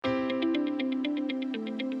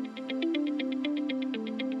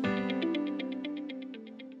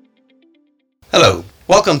Hello,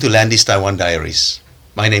 welcome to Landy's Taiwan Diaries.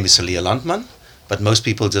 My name is Celia Landman, but most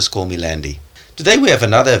people just call me Landy. Today we have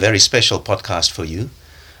another very special podcast for you.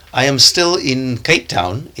 I am still in Cape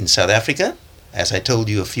Town in South Africa, as I told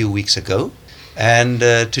you a few weeks ago, and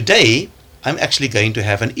today I'm actually going to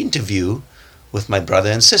have an interview with my brother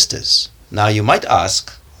and sisters. Now you might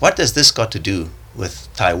ask, what does this got to do with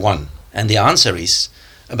Taiwan? And the answer is,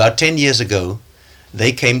 about 10 years ago,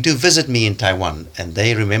 they came to visit me in Taiwan, and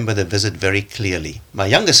they remember the visit very clearly. My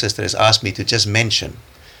younger sister has asked me to just mention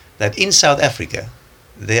that in South Africa,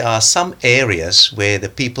 there are some areas where the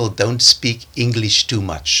people don't speak English too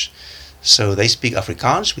much. So they speak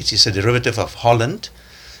Afrikaans, which is a derivative of Holland,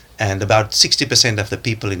 and about 60% of the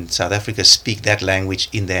people in South Africa speak that language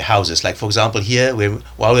in their houses. Like, for example, here,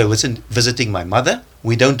 while we're visiting my mother,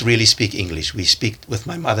 we don't really speak English. We speak with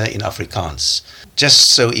my mother in Afrikaans.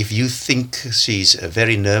 Just so if you think she's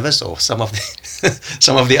very nervous, or some of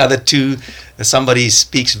the other two, somebody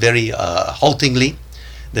speaks very haltingly,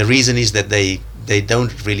 the reason is that they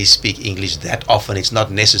don't really speak English that often. It's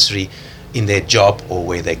not necessary in their job or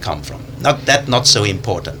where they come from. Not so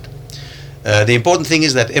important. The important thing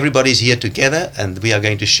is that everybody's here together, and we are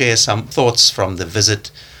going to share some thoughts from the visit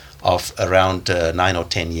of around 9 or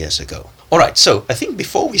 10 years ago. All right, so I think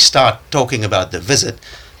before we start talking about the visit,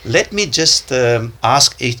 let me just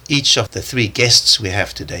ask each of the three guests we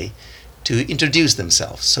have today to introduce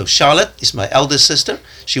themselves. So Charlotte is my eldest sister.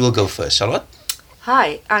 She will go first. Charlotte?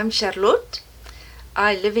 Hi, I'm Charlotte.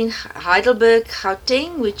 I live in Heidelberg,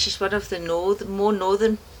 Gauteng, which is one of the more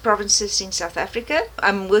northern provinces in South Africa.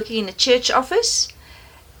 I'm working in a church office,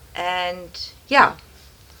 and yeah,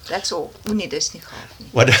 that's all.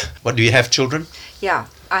 What do you have, children? Yeah,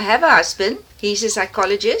 I have a husband. He's a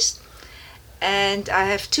psychologist, and I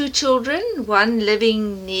have two children, one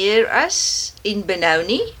living near us in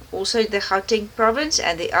Benoni, also in the Gauteng province,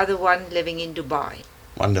 and the other one living in Dubai.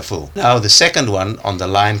 Wonderful. Now the second one on the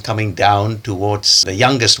line coming down towards the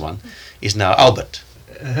youngest one is now Albert.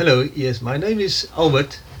 Hello, yes, my name is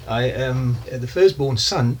Albert. I am the firstborn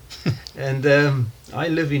son, and I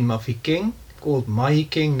live in Mafikeng, called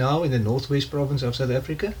Mahikeng now, in the northwest province of South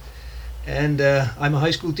Africa, and I'm a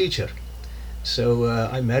high school teacher. So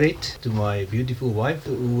I'm married to my beautiful wife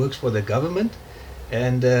who works for the government,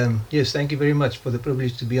 and yes, thank you very much for the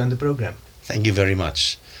privilege to be on the program. Thank you very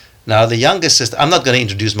much. Now the youngest sister, I'm not going to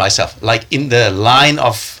introduce myself. Like in the line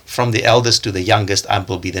of from the eldest to the youngest, I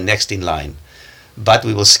will be the next in line. But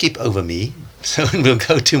we will skip over me, so we'll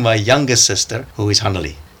go to my youngest sister, who is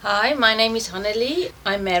Hannelie. Hi, my name is Hannelie.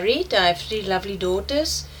 I'm married. I have 3 lovely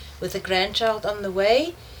daughters with a grandchild on the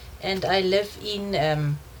way, and I live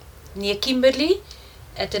in near Kimberley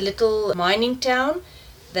at a little mining town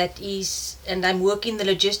and I'm working in the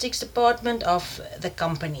logistics department of the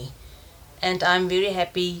company. And I'm very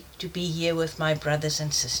happy to be here with my brothers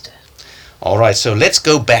and sister. All right, so let's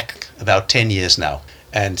go back about 10 years now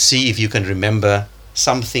and see if you can remember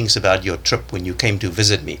some things about your trip when you came to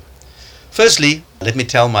visit me. Firstly, let me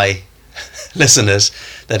tell my listeners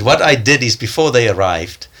that what I did is before they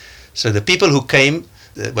arrived, so the people who came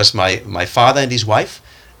was my father and his wife,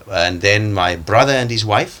 and then my brother and his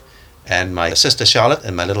wife, and my sister Charlotte,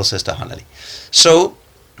 and my little sister Hannelie. So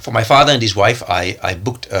for my father and his wife, I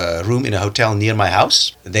booked a room in a hotel near my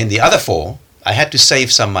house. Then the other 4, I had to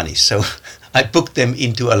save some money, so I booked them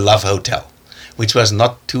into a Love Hotel, which was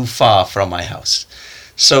not too far from my house.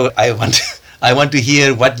 So I want to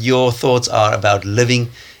hear what your thoughts are about living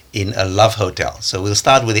in a Love Hotel. So we'll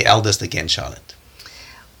start with the eldest again, Charlotte.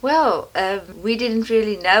 Well, we didn't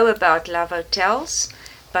really know about Love Hotels,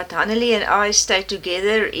 but Hannelie and I stayed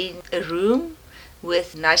together in a room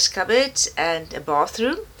with nice cupboards and a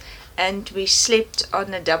bathroom, and we slept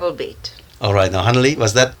on a double bed. All right, now Hannelie,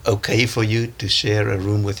 was that okay for you to share a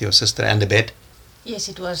room with your sister and a bed? Yes,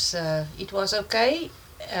 it was okay.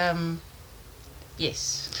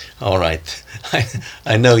 Yes. All right.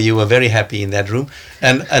 I know you were very happy in that room.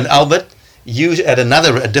 And Albert, you had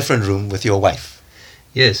a different room with your wife.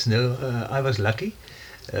 Yes, I was lucky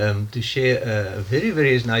to share a very,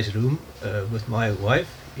 very nice room with my wife.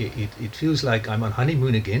 It feels like I'm on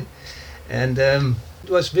honeymoon again. And it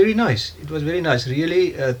was very nice. It was very nice.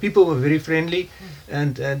 Really, people were very friendly,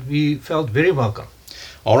 and we felt very welcome.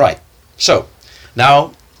 All right. So,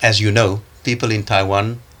 now, as you know, people in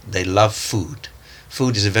Taiwan, they love food.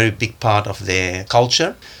 Food is a very big part of their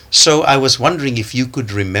culture. So I was wondering if you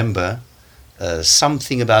could remember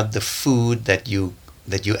something about the food that you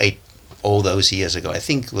ate all those years ago. I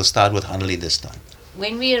think we'll start with Hannelie this time.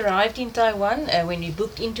 When we arrived in Taiwan, when we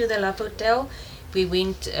booked into the Love Hotel, we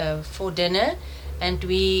went for dinner, and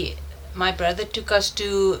my brother took us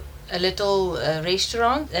to a little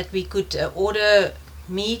restaurant that we could order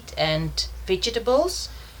meat and vegetables,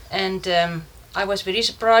 and I was very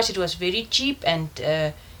surprised. It was very cheap and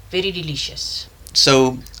very delicious.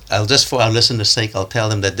 So I'll just, for our listeners' sake, I'll tell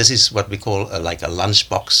them that this is what we call like a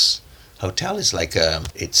lunchbox hotel. It's like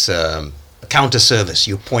it's counter service.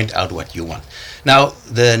 You point out what you want. Now,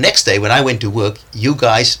 the next day when I went to work, you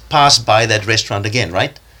guys passed by that restaurant again,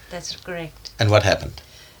 right? That's correct. And what happened?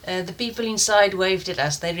 The people inside waved at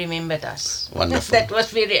us. They remembered us. Wonderful. That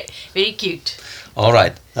was very, very cute. All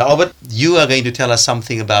right. Now, Albert, you are going to tell us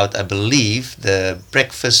something about, I believe, the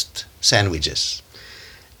breakfast sandwiches.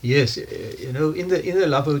 Yes, in the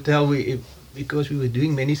Love Hotel, because we were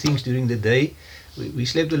doing many things during the day, we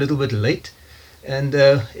slept a little bit late, and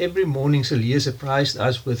every morning Celia surprised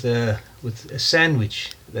us with a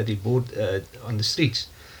sandwich that he bought on the streets,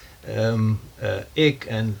 egg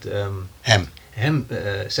and ham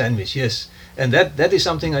sandwich. Yes, and that is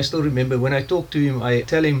something I still remember. When I talk to him, I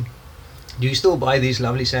tell him, "Do you still buy these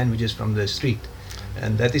lovely sandwiches from the street?"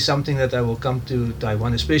 And that is something that I will come to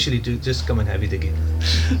Taiwan, especially to just come and have it again.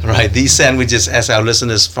 Right. These sandwiches, as our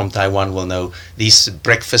listeners from Taiwan will know, these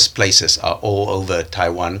breakfast places are all over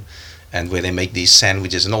Taiwan, and where they make these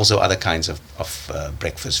sandwiches and also other kinds of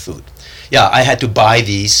breakfast food. Yeah, I had to buy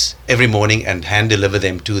these every morning and hand deliver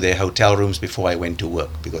them to their hotel rooms before I went to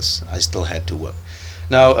work, because I still had to work.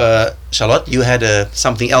 Now, Charlotte, you had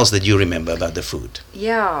something else that you remember about the food.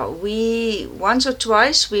 Yeah, once or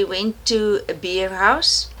twice we went to a beer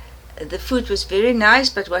house. The food was very nice,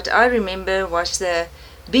 but what I remember was the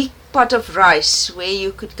big pot of rice where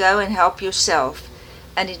you could go and help yourself,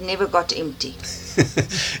 and it never got empty.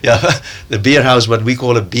 Yeah, the beer house, what we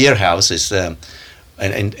call a beer house, is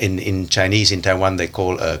in Chinese, in Taiwan, they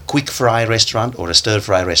call a quick fry restaurant or a stir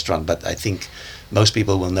fry restaurant, but I think most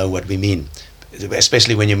people will know what we mean,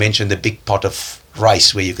 especially when you mention the big pot of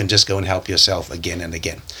rice where you can just go and help yourself again and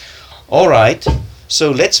again. All right,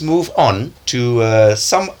 so let's move on to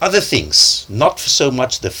some other things, not so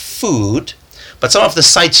much the food, but some of the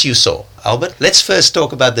sights you saw. Albert, let's first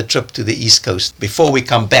talk about the trip to the East Coast before we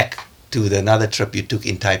come back to another trip you took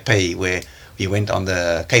in Taipei where we went on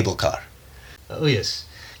the cable car. Oh yes,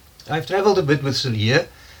 I've traveled a bit with Celia,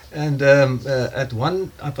 and at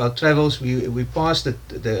one of our travels we passed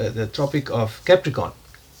the Tropic of Capricorn,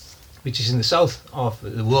 which is in the south of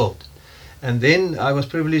the world, and then I was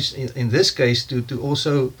privileged in this case to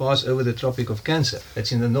also pass over the Tropic of Cancer,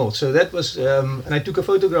 that's in the north. So that was, and I took a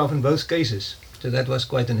photograph in both cases, so that was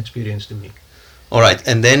quite an experience to me. All right,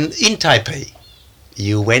 and then in Taipei,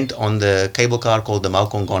 you went on the cable car called the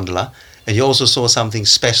Maokong Gondola, and you also saw something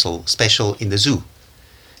special in the zoo.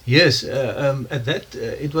 Yes, at that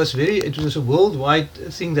it was a worldwide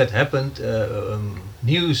thing that happened,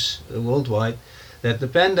 news worldwide, that the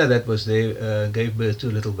panda that was there gave birth to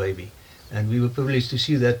a little baby, and we were privileged to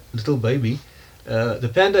see that little baby.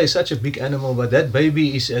 The panda is such a big animal, but that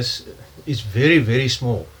baby is very, very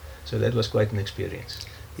small, so that was quite an experience.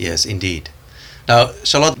 Yes, indeed. Now,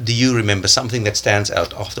 Charlotte, do you remember something that stands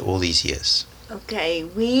out after all these years? Okay,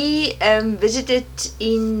 we visited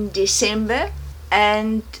in December,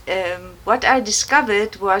 and what I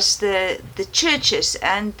discovered was the churches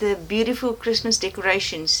and the beautiful Christmas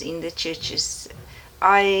decorations in the churches.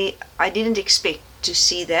 I didn't expect to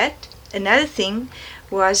see that. Another thing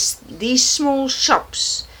was these small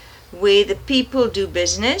shops where the people do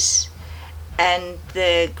business, and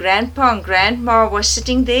the grandpa and grandma was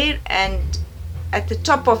sitting there, and at the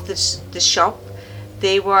top of the shop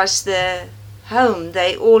there was the home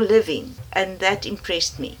they all live in, and that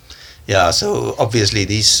impressed me. Yeah, so obviously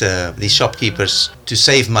these shopkeepers, to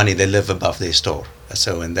save money, they live above their store.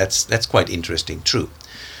 So, and that's quite interesting, true.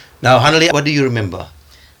 Now, Haneli, what do you remember?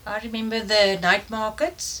 I remember the night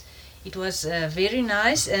markets. It was very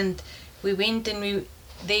nice, and we went and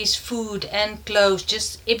there's food and clothes,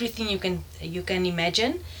 just everything you can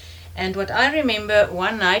imagine. And what I remember,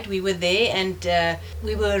 one night we were there and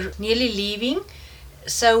we were nearly leaving,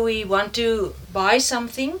 so we want to buy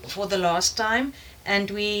something for the last time, and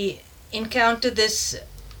we encountered this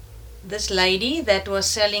lady that was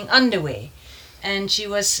selling underwear, and she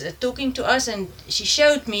was talking to us, and she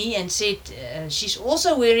showed me and said she's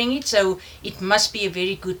also wearing it, so it must be a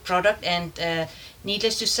very good product, and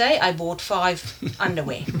needless to say, I bought 5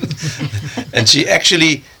 underwear. And she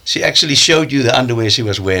actually showed you the underwear she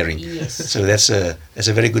was wearing. Yes. So that's a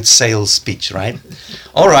very good sales speech, right?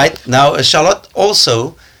 All right. Now, Charlotte,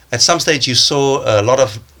 also at some stage you saw a lot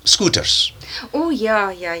of scooters. Oh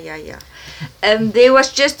yeah. There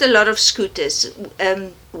was just a lot of scooters.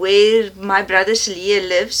 Where my brother Celia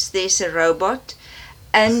lives, there's a robot,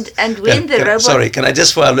 And when the robot... Sorry, can I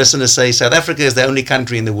just for our listeners say South Africa is the only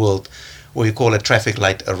country in the world where you call a traffic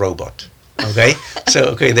light a robot. Okay?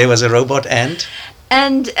 So, there was a robot and...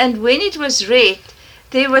 And when it was red,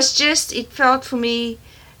 there was just, it felt for me,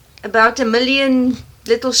 about 1 million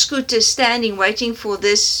little scooters standing waiting for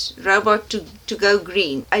this robot to go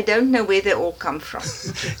green. I don't know where they all come from.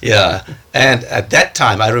 Yeah, and at that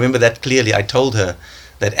time, I remember that clearly, I told her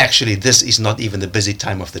that actually this is not even the busy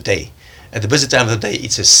time of the day. At the busy time of the day,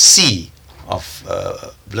 it's a sea of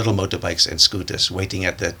little motorbikes and scooters waiting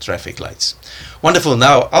at the traffic lights. Wonderful.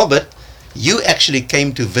 Now, Albert, you actually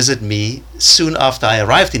came to visit me soon after I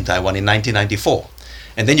arrived in Taiwan in 1994.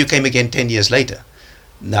 And then you came again 10 years later.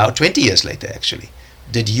 Now, 20 years later, actually.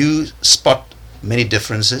 Did you spot many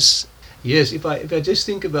differences? Yes, if I just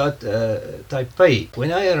think about Taipei,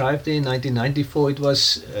 when I arrived there in 1994, it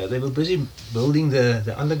was they were busy building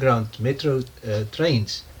the underground metro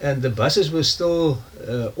trains, and the buses were still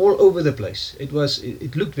all over the place. It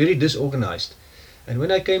looked very disorganized, and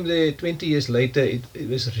when I came there 20 years later, it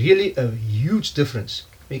was really a huge difference,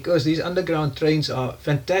 because these underground trains are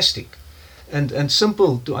fantastic and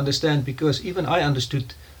simple to understand, because even I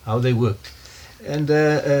understood how they worked. And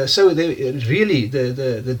so really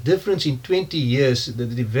the difference in 20 years, the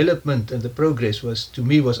development and the progress was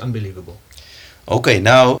unbelievable. Okay,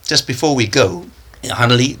 now just before we go,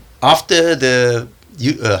 Hannelie, after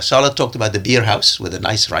Charlotte talked about the beer house with the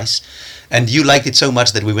nice rice, and you liked it so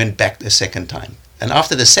much that we went back the second time. And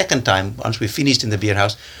after the second time, once we finished in the beer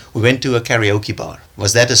house, we went to a karaoke bar.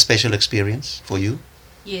 Was that a special experience for you?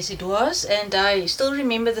 Yes, it was, and I still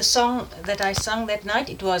remember the song that I sung that night.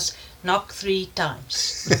 It was Knock 3 Times.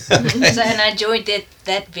 So, and I enjoyed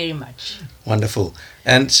that very much. Wonderful.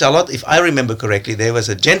 And Charlotte, if I remember correctly, there was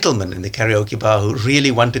a gentleman in the karaoke bar who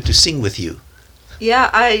really wanted to sing with you.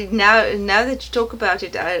 Yeah, now that you talk about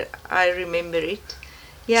it, I remember it.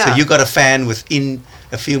 Yeah. So you got a fan within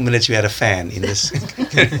a few minutes. You had a fan in this.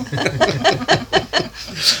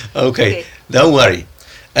 Okay, don't worry.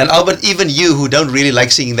 And Albert, even you who don't really like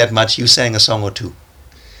singing that much, you sang a song or two.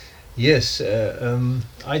 Yes,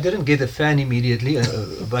 I didn't get a fan immediately,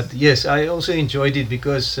 but yes, I also enjoyed it,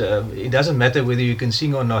 because it doesn't matter whether you can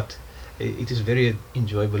sing or not. It is a very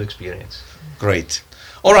enjoyable experience. Great.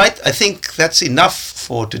 All right, I think that's enough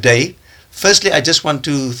for today. Firstly, I just want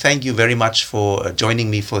to thank you very much for joining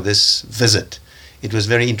me for this visit. It was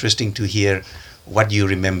very interesting to hear what you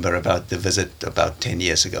remember about the visit about 10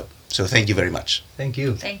 years ago. So thank you very much. Thank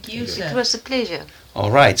you. Thank you, sir. It was a pleasure. All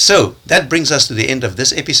right, so that brings us to the end of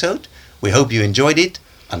this episode. We hope you enjoyed it.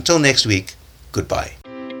 Until next week, goodbye.